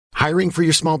Hiring for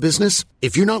your small business?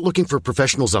 If you're not looking for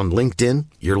professionals on LinkedIn,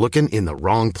 you're looking in the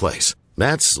wrong place.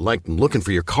 That's like looking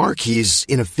for your car keys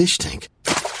in a fish tank.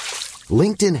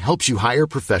 LinkedIn helps you hire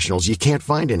professionals you can't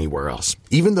find anywhere else,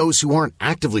 even those who aren't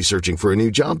actively searching for a new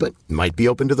job but might be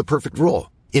open to the perfect role.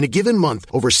 In a given month,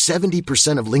 over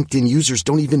 70% of LinkedIn users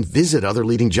don't even visit other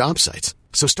leading job sites.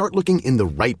 So start looking in the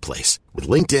right place. With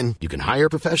LinkedIn, you can hire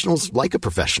professionals like a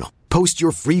professional. Post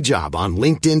your free job on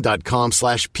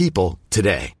linkedin.com/people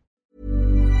today.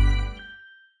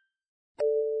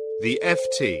 The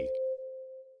FT.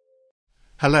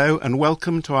 Hello and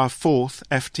welcome to our fourth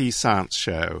FT Science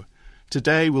Show.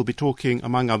 Today we'll be talking,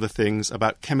 among other things,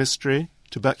 about chemistry,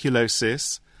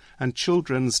 tuberculosis, and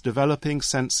children's developing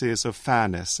senses of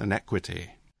fairness and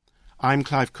equity. I'm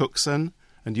Clive Cookson,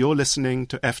 and you're listening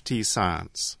to FT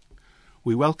Science.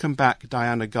 We welcome back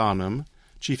Diana Garnham,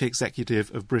 Chief Executive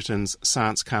of Britain's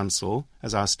Science Council,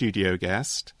 as our studio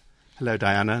guest. Hello,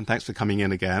 Diana, and thanks for coming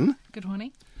in again. Good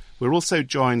morning. We're also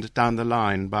joined down the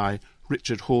line by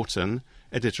Richard Horton,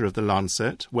 editor of The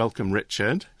Lancet. Welcome,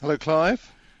 Richard. Hello,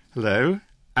 Clive. Hello.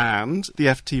 And the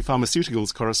FT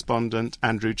Pharmaceuticals correspondent,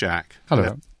 Andrew Jack.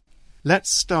 Hello. Let's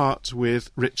start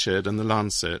with Richard and The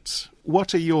Lancet.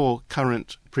 What are your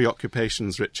current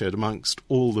preoccupations, Richard, amongst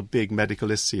all the big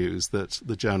medical issues that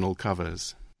the journal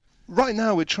covers? Right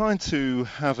now we're trying to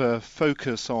have a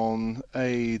focus on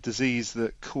a disease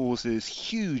that causes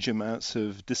huge amounts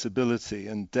of disability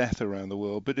and death around the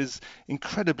world, but is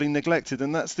incredibly neglected,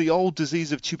 and that's the old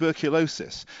disease of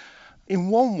tuberculosis. In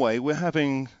one way, we're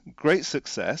having great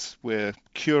success. We're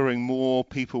curing more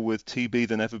people with TB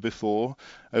than ever before.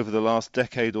 Over the last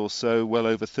decade or so, well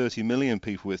over 30 million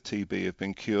people with TB have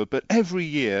been cured. But every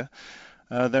year,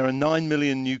 there are 9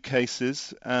 million new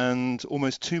cases and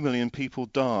almost 2 million people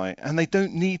die. And they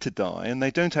don't need to die, and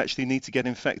they don't actually need to get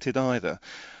infected either.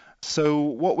 So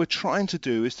what we're trying to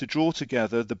do is to draw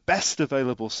together the best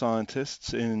available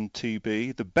scientists in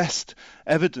TB, the best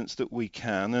evidence that we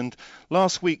can. And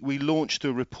last week we launched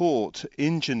a report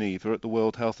in Geneva at the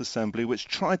World Health Assembly which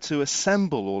tried to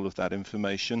assemble all of that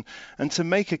information and to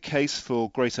make a case for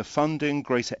greater funding,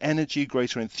 greater energy,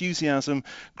 greater enthusiasm,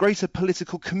 greater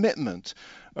political commitment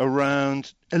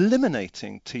around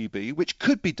eliminating TB, which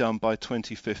could be done by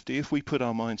 2050 if we put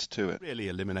our minds to it. Really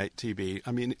eliminate TB.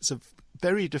 I mean, it's a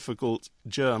very difficult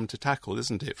germ to tackle,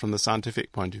 isn't it, from the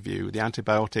scientific point of view? The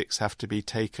antibiotics have to be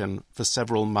taken for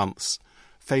several months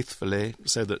faithfully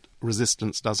so that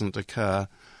resistance doesn't occur.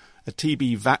 A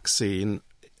TB vaccine,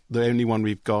 the only one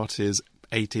we've got, is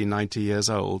 80, 90 years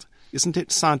old. Isn't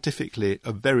it scientifically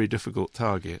a very difficult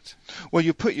target? Well,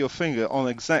 you put your finger on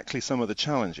exactly some of the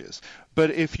challenges.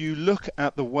 But if you look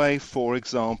at the way, for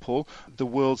example, the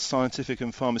world's scientific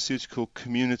and pharmaceutical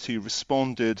community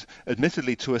responded,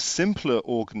 admittedly, to a simpler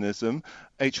organism,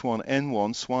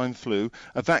 H1N1, swine flu,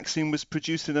 a vaccine was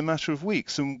produced in a matter of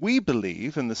weeks. And we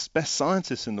believe, and the best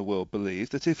scientists in the world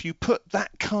believe, that if you put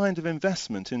that kind of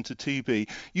investment into TB,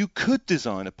 you could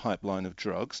design a pipeline of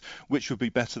drugs, which would be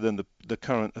better than the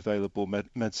current available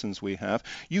medicines we have.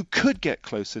 You could get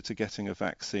closer to getting a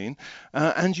vaccine,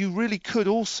 and you really could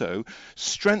also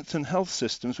strengthen health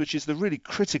systems, which is the really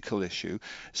critical issue,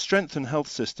 strengthen health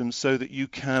systems so that you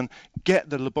can get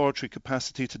the laboratory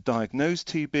capacity to diagnose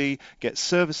TB, get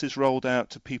services rolled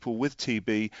out to people with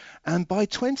TB, and by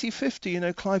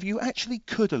 2050, Clive, you actually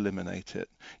could eliminate it.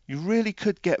 You really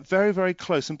could get very, very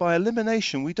close. And by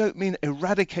elimination, we don't mean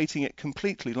eradicating it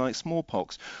completely like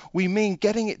smallpox. We mean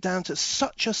getting it down to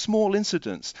such a small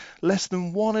incidence, less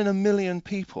than 1 in a million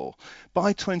people,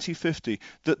 by 2050,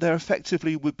 that there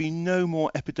effectively would be no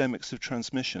more epidemics of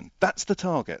transmission. That's the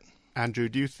target. Andrew,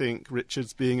 do you think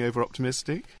Richard's being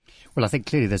over-optimistic? Well, I think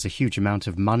clearly there's a huge amount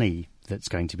of money that's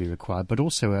going to be required, but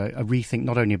also a rethink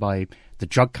not only by the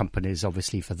drug companies,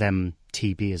 obviously for them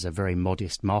TB is a very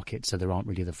modest market, so there aren't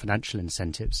really the financial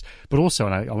incentives, but also,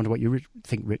 and I wonder what you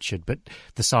think, Richard, but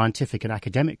the scientific and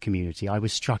academic community. I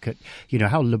was struck at,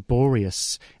 how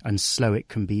laborious and slow it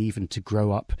can be even to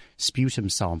grow up sputum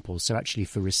samples. So actually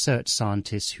for research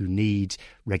scientists who need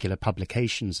regular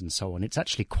publications and so on, it's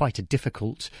actually quite a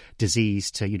difficult disease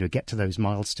to, get to those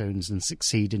milestones and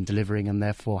succeed in delivering and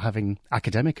therefore having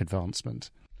academic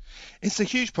advancement. It's a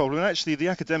huge problem, and actually the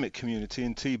academic community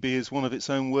in TB is one of its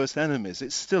own worst enemies.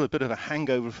 It's still a bit of a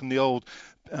hangover from the old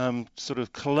sort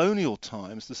of colonial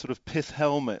times, the sort of pith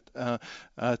helmet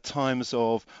times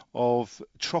of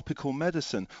tropical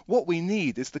medicine. What we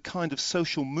need is the kind of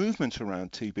social movement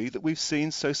around TB that we've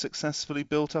seen so successfully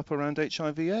built up around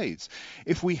HIV/AIDS.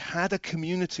 If we had a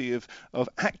community of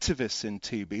activists in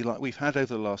TB like we've had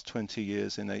over the last 20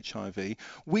 years in HIV,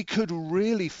 we could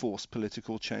really force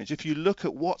political change. If you look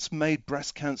at what's made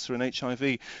breast cancer and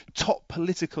HIV top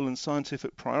political and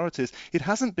scientific priorities, it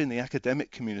hasn't been the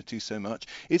academic community so much.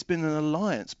 It's been an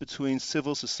alliance between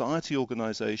civil society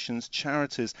organisations,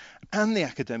 charities, and the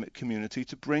academic community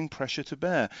to bring pressure to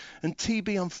bear. And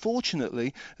TB,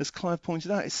 unfortunately, as Clive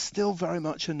pointed out, is still very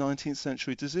much a 19th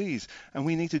century disease, and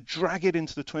we need to drag it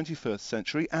into the 21st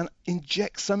century and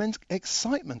inject some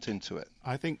excitement into it.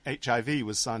 I think HIV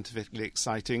was scientifically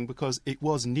exciting because it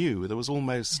was new. There was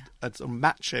almost a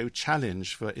macho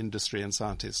challenge for industry and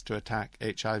scientists to attack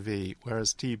HIV,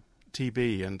 whereas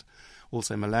TB and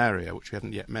also malaria, which we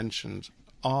haven't yet mentioned,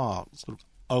 are sort of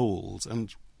old.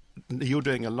 And you're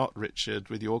doing a lot, Richard,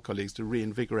 with your colleagues to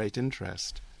reinvigorate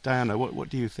interest. Diana, what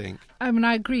do you think? I mean,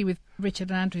 I agree with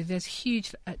Richard and Andrew. There's a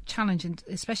huge challenge,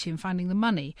 especially in finding the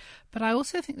money. But I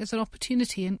also think there's an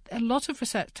opportunity, and a lot of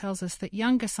research tells us that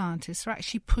younger scientists are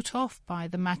actually put off by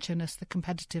the macho-ness, the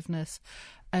competitiveness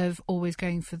of always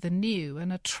going for the new,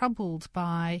 and are troubled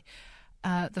by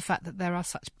the fact that there are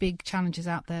such big challenges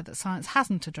out there that science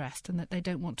hasn't addressed and that they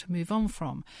don't want to move on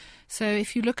from. So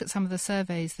if you look at some of the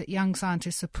surveys, that young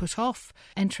scientists are put off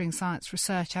entering science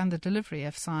research and the delivery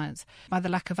of science by the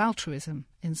lack of altruism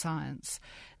in science,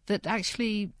 that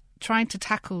actually trying to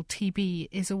tackle TB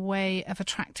is a way of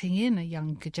attracting in a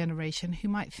younger generation who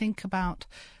might think about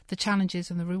the challenges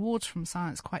and the rewards from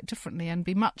science quite differently and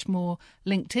be much more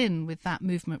linked in with that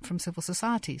movement from civil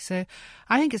society. So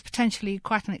I think it's potentially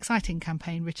quite an exciting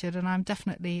campaign, Richard, and I'm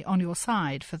definitely on your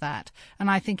side for that.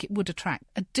 And I think it would attract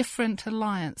a different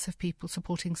alliance of people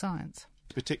supporting science.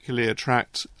 Particularly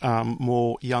attract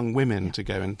more young women to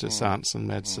go into science and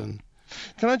medicine.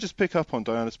 Can I just pick up on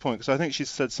Diana's point, because I think she's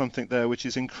said something there which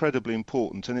is incredibly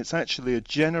important, and it's actually a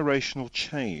generational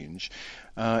change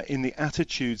in the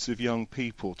attitudes of young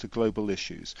people to global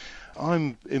issues.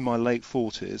 I'm in my late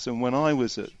 40s, and when I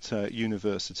was at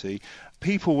university,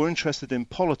 people were interested in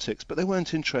politics, but they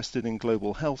weren't interested in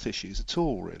global health issues at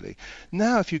all, really.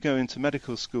 Now, if you go into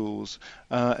medical schools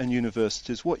and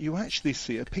universities, what you actually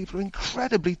see are people are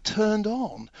incredibly turned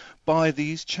on by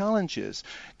these challenges.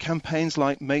 Campaigns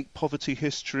like Make Poverty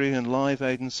History and Live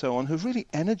Aid and so on have really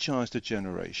energized a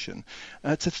generation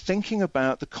to thinking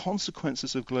about the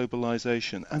consequences of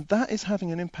globalization, and that is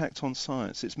having an impact on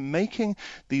science. It's making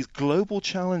these global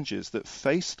challenges that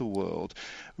face the world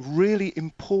really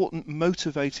important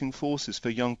motivating forces for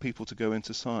young people to go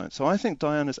into science. So I think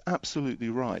Diana's absolutely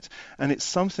right, and it's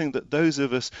something that those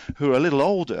of us who are a little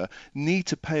older need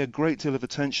to pay a great deal of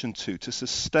attention to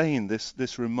sustain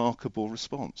this remarkable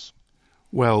response.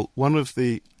 Well, one of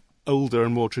the older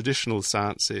and more traditional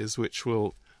sciences which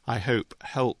will, I hope,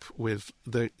 help with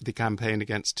the campaign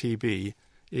against TB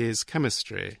is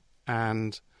chemistry.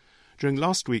 And during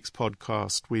last week's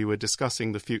podcast, we were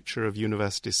discussing the future of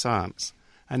university science,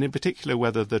 and in particular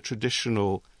whether the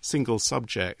traditional single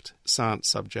subject science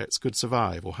subjects could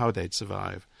survive or how they'd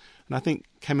survive. And I think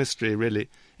chemistry really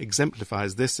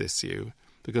exemplifies this issue,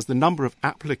 because the number of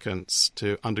applicants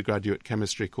to undergraduate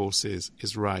chemistry courses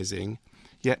is rising,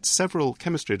 yet several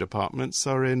chemistry departments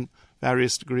are in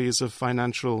various degrees of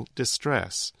financial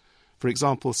distress. For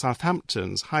example,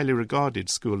 Southampton's highly regarded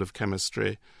School of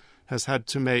Chemistry has had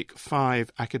to make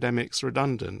 5 academics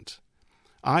redundant.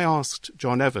 I asked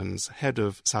John Evans, head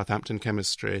of Southampton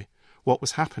Chemistry, what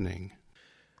was happening.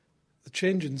 The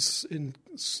change in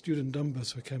student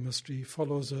numbers for chemistry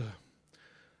follows a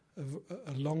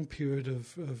long period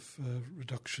of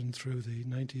reduction through the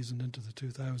 90s and into the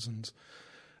 2000s.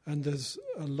 And there's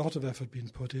a lot of effort being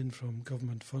put in from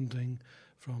government funding,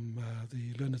 from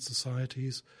the learned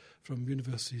societies, from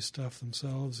university staff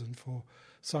themselves, and for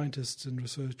scientists in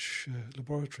research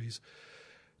laboratories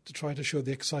to try to show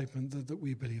the excitement that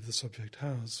we believe the subject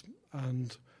has.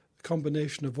 And the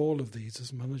combination of all of these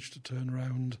has managed to turn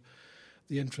around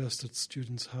the interest that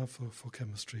students have for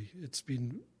chemistry. It's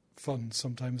been fun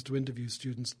sometimes to interview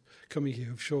students coming here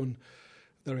who've shown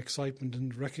their excitement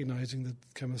and recognising that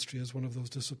chemistry is one of those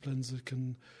disciplines that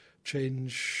can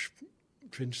change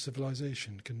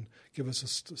civilization, can give us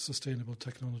a sustainable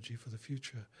technology for the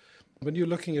future. When you're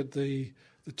looking at the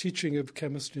teaching of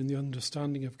chemistry and the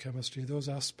understanding of chemistry, those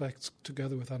aspects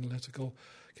together with analytical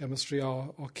chemistry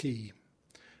are key.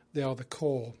 They are the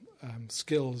core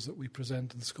skills that we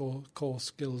present and core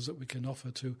skills that we can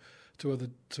offer to other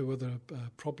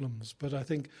problems. But I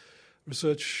think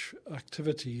research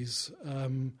activities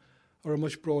are a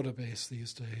much broader base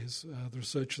these days. The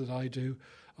research that I do,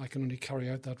 I can only carry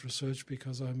out that research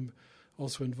because I'm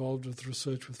also involved with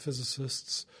research with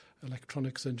physicists,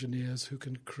 electronics engineers who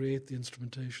can create the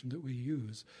instrumentation that we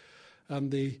use.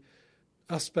 And the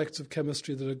aspects of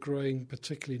chemistry that are growing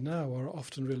particularly now are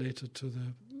often related to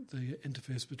the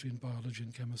interface between biology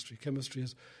and chemistry. Chemistry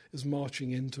is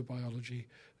marching into biology,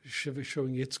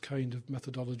 showing its kind of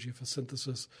methodology for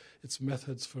synthesis, its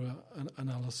methods for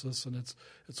analysis, and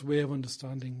its way of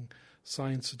understanding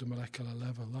science at a molecular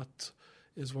level. That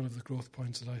is one of the growth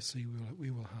points that I see we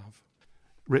will have.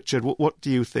 Richard, what do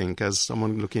you think, as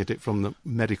someone looking at it from the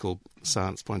medical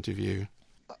science point of view?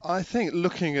 I think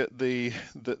looking at the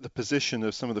position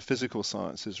of some of the physical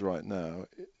sciences right now,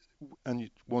 and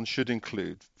one should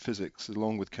include physics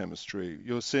along with chemistry,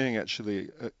 you're seeing actually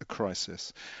a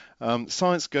crisis.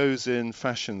 Science goes in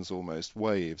fashions almost,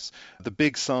 waves. The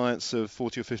big science of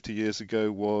 40 or 50 years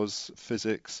ago was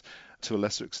physics, to a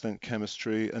lesser extent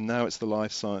chemistry, and now it's the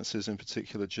life sciences, in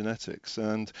particular genetics.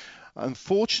 And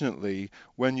unfortunately,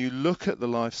 when you look at the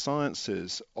life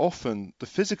sciences, often the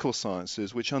physical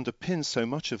sciences, which underpin so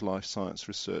much of life science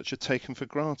research, are taken for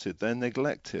granted. They're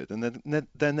neglected, and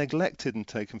they're neglected and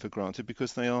taken for granted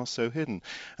because they are so hidden.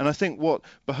 And I think what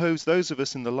behoves those of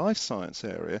us in the life science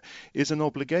area is an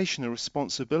obligation, a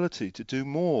responsibility to do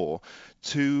more,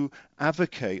 to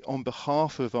advocate on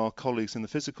behalf of our colleagues in the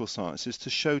physical sciences to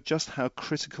show just how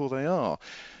critical they are.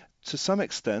 To some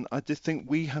extent, I did think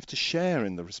we have to share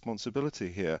in the responsibility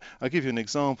here. I'll give you an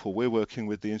example. We're working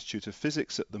with the Institute of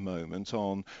Physics at the moment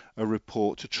on a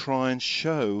report to try and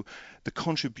show the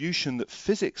contribution that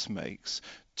physics makes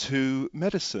to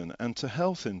medicine and to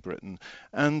health in Britain.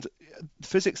 And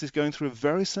physics is going through a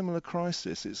very similar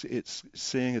crisis. It's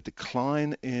seeing a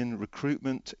decline in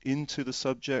recruitment into the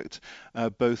subject,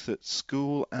 both at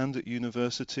school and at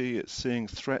university. It's seeing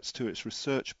threats to its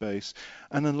research base.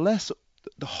 And unless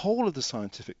the whole of the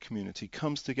scientific community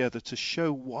comes together to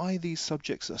show why these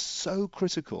subjects are so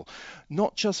critical,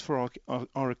 not just for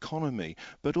our economy,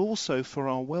 but also for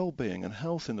our well-being and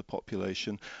health in the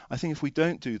population, I think if we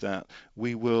don't do that,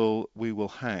 we will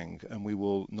hang and we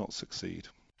will not succeed.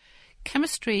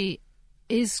 Chemistry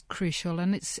is crucial,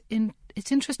 and it's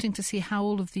interesting to see how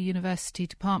all of the university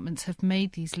departments have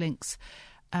made these links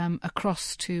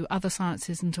across to other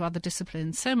sciences and to other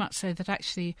disciplines, so much so that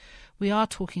actually we are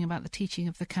talking about the teaching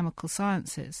of the chemical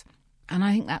sciences. And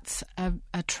I think that's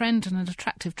a trend and an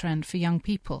attractive trend for young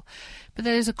people. But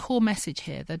there is a core message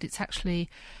here that it's actually,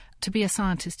 to be a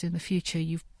scientist in the future,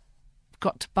 you've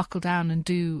got to buckle down and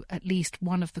do at least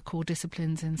one of the core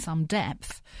disciplines in some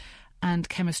depth. And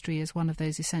chemistry is one of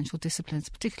those essential disciplines,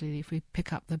 particularly if we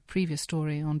pick up the previous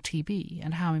story on TB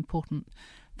and how important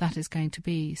that is going to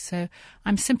be. So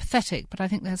I'm sympathetic, but I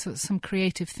think there's some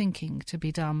creative thinking to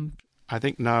be done. I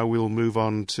think now we'll move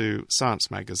on to Science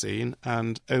Magazine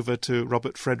and over to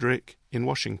Robert Frederick in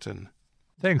Washington.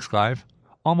 Thanks, Clive.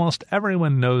 Almost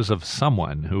everyone knows of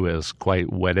someone who is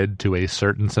quite wedded to a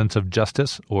certain sense of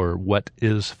justice or what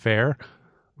is fair.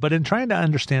 But in trying to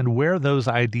understand where those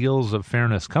ideals of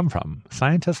fairness come from,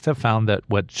 scientists have found that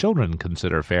what children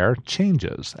consider fair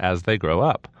changes as they grow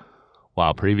up.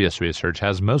 While previous research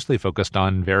has mostly focused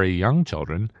on very young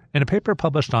children, in a paper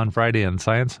published on Friday in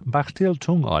Science, Bachtil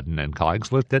Tungodden and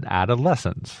colleagues looked at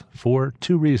adolescents for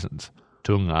two reasons.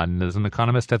 Tungodden is an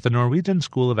economist at the Norwegian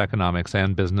School of Economics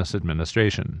and Business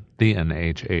Administration, the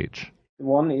NHH.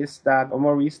 One is that a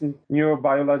more recent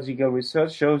neurobiological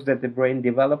research shows that the brain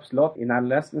develops a lot in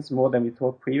adolescence, more than we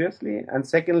thought previously. And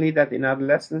secondly, that in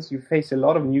adolescence you face a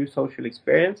lot of new social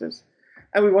experiences.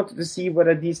 And we wanted to see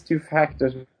whether these two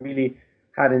factors really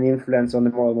had an influence on the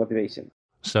moral motivation.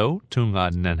 So,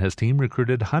 Tungodden and his team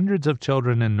recruited hundreds of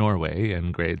children in Norway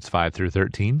in grades 5 through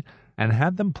 13 and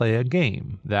had them play a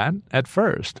game that, at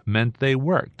first, meant they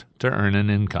worked to earn an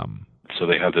income. So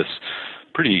they have this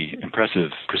pretty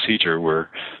impressive procedure where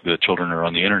the children are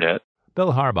on the internet.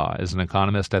 Bill Harbaugh is an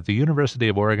economist at the University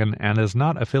of Oregon and is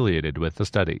not affiliated with the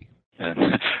study. And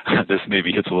this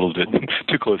maybe hits a little bit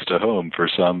too close to home for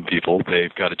some people.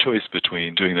 They've got a choice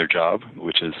between doing their job,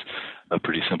 which is a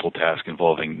pretty simple task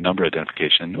involving number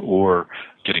identification, or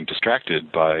getting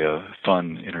distracted by a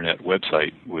fun internet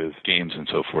website with games and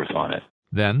so forth on it.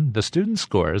 Then the students'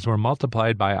 scores were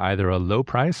multiplied by either a low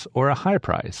price or a high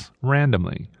price,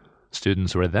 randomly.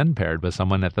 Students were then paired with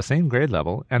someone at the same grade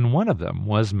level, and one of them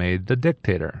was made the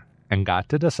dictator and got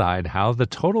to decide how the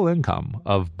total income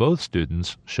of both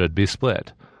students should be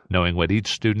split, knowing what each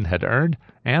student had earned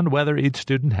and whether each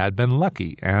student had been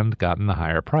lucky and gotten the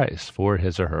higher price for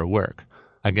his or her work.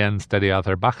 Again, study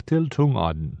author Bachtil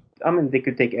Tungodden. They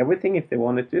could take everything if they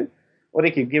wanted to. or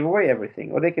they could give away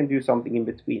everything, or they can do something in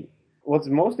between. What's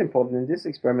most important in this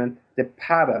experiment, the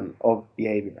pattern of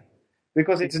behavior.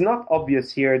 Because it's not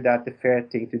obvious here that the fair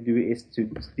thing to do is to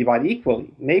divide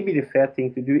equally. Maybe the fair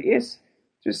thing to do is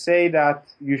to say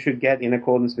that you should get in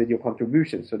accordance with your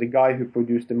contribution. So the guy who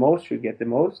produced the most should get the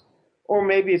most. Or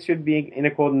maybe it should be in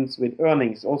accordance with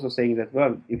earnings, also saying that,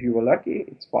 well, if you were lucky,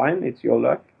 it's fine, it's your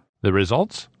luck. The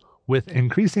results? With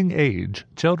increasing age,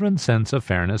 children's sense of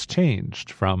fairness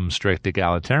changed from strict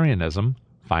egalitarianism,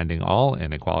 finding all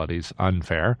inequalities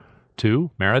unfair,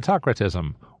 to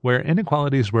meritocratism, where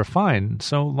inequalities were fine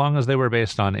so long as they were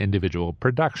based on individual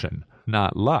production,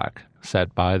 not luck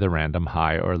set by the random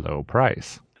high or low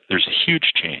price. There's a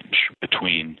huge change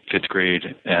between 5th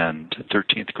grade and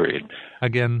 13th grade.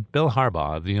 Again, Bill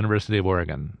Harbaugh of the University of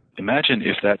Oregon. Imagine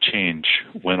if that change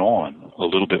went on a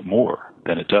little bit more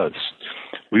than it does.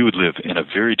 We would live in a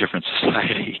very different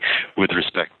society with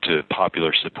respect to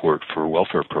popular support for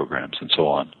welfare programs and so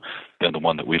on than the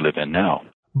one that we live in now.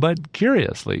 But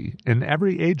curiously, in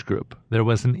every age group, there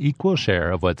was an equal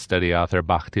share of what study author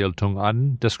Bachtiel Tung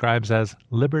Adden describes as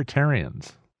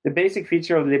libertarians. The basic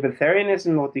feature of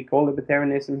libertarianism, what we call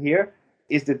libertarianism here,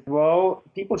 is that, well,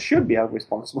 people should be held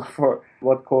responsible for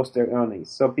what caused their earnings.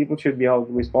 So people should be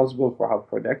held responsible for how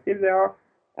productive they are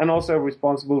and also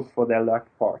responsible for their luck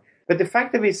part. But the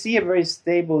fact that we see a very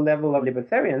stable level of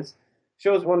libertarians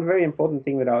shows one very important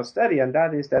thing with our study, and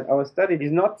that is that our study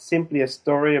is not simply a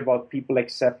story about people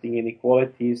accepting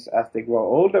inequalities as they grow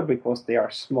older because they are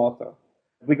smarter.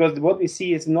 Because what we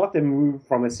see is not a move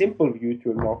from a simple view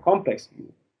to a more complex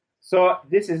view. So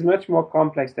this is much more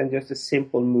complex than just a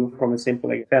simple move from a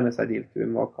simple fairness ideal to a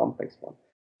more complex one.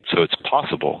 So it's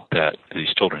possible that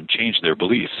these children change their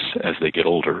beliefs as they get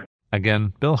older.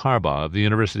 Again, Bill Harbaugh of the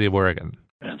University of Oregon.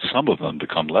 And some of them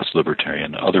become less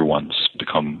libertarian, other ones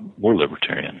become more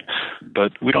libertarian.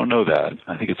 But we don't know that.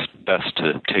 I think it's best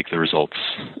to take the results,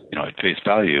 at face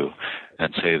value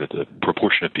and say that the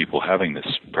proportion of people having this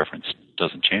preference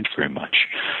doesn't change very much.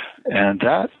 And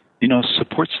that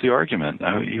supports the argument.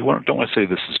 You don't want to say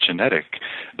this is genetic,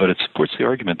 but it supports the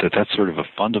argument that that's sort of a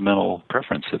fundamental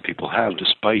preference that people have,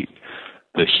 despite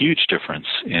the huge difference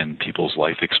in people's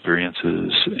life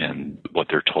experiences and what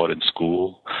they're taught in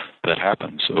school that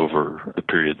happens over the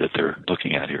period that they're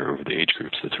looking at here, over the age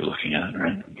groups that they're looking at,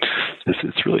 right?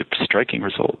 It's really a striking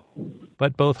result.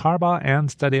 But both Harbaugh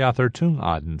and study author Tung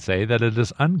Adden say that it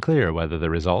is unclear whether the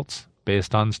results,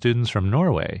 based on students from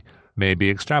Norway, may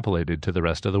be extrapolated to the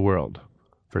rest of the world.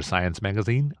 For Science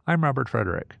Magazine, I'm Robert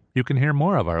Frederick. You can hear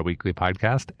more of our weekly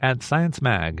podcast at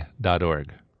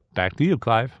sciencemag.org. Back to you,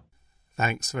 Clive.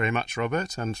 Thanks very much,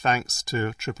 Robert, and thanks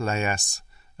to AAAS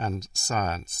and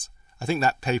Science. I think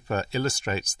that paper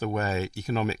illustrates the way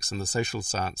economics and the social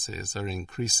sciences are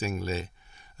increasingly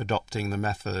adopting the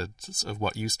methods of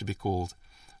what used to be called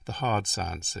the hard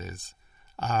sciences.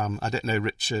 I don't know,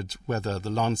 Richard, whether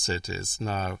the Lancet is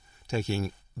now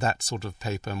taking that sort of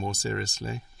paper more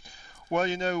seriously. Well,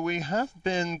 we have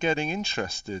been getting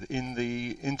interested in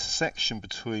the intersection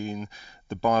between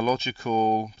the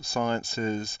biological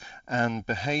sciences and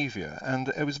behaviour. And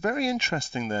it was very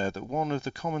interesting there that one of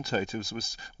the commentators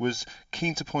was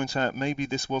keen to point out maybe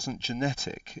this wasn't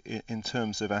genetic in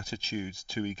terms of attitudes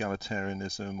to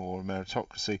egalitarianism or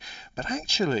meritocracy, but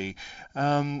actually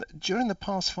during the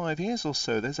past 5 years or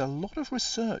so there's a lot of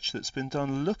research that's been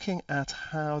done looking at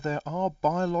how there are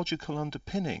biological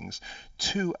underpinnings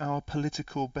to our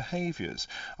political behaviours.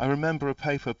 I remember a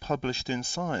paper published in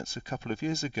Science a couple of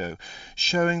years ago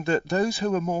showing that those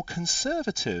who were more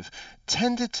conservative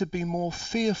tended to be more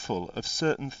fearful of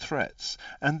certain threats,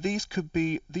 and these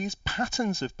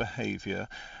patterns of behaviour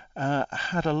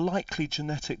had a likely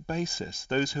genetic basis.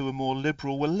 Those who were more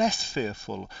liberal were less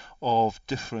fearful of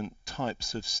different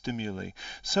types of stimuli.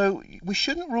 So we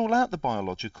shouldn't rule out the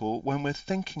biological when we're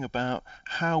thinking about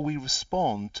how we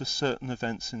respond to certain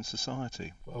events in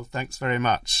society. Well, thanks very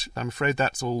much. I'm afraid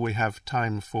that's all we have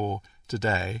time for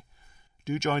today.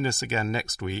 Do join us again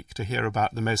next week to hear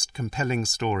about the most compelling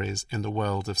stories in the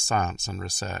world of science and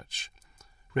research.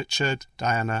 Richard,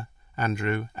 Diana,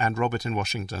 Andrew, and Robert in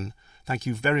Washington, thank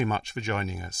you very much for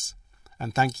joining us.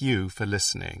 And thank you for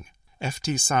listening.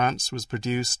 FT Science was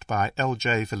produced by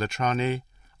L.J. Villatrani.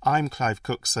 I'm Clive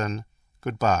Cookson.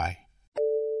 Goodbye.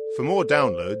 For more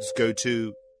downloads, go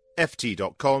to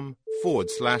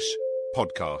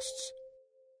ft.com/podcasts.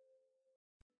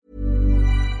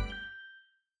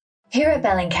 Here at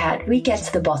Bellingcat, we get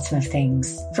to the bottom of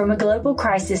things. From a global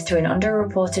crisis to an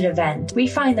underreported event, we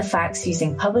find the facts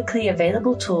using publicly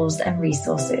available tools and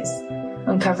resources,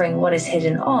 uncovering what is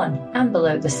hidden on and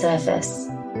below the surface.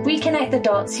 We connect the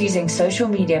dots using social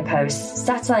media posts,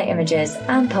 satellite images,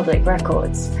 and public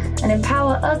records, and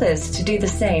empower others to do the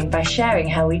same by sharing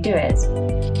how we do it.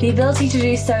 The ability to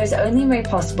do so is only made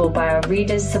possible by our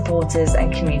readers, supporters,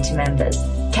 and community members.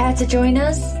 Care to join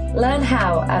us? Learn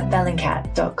how at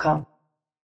bellingcat.com.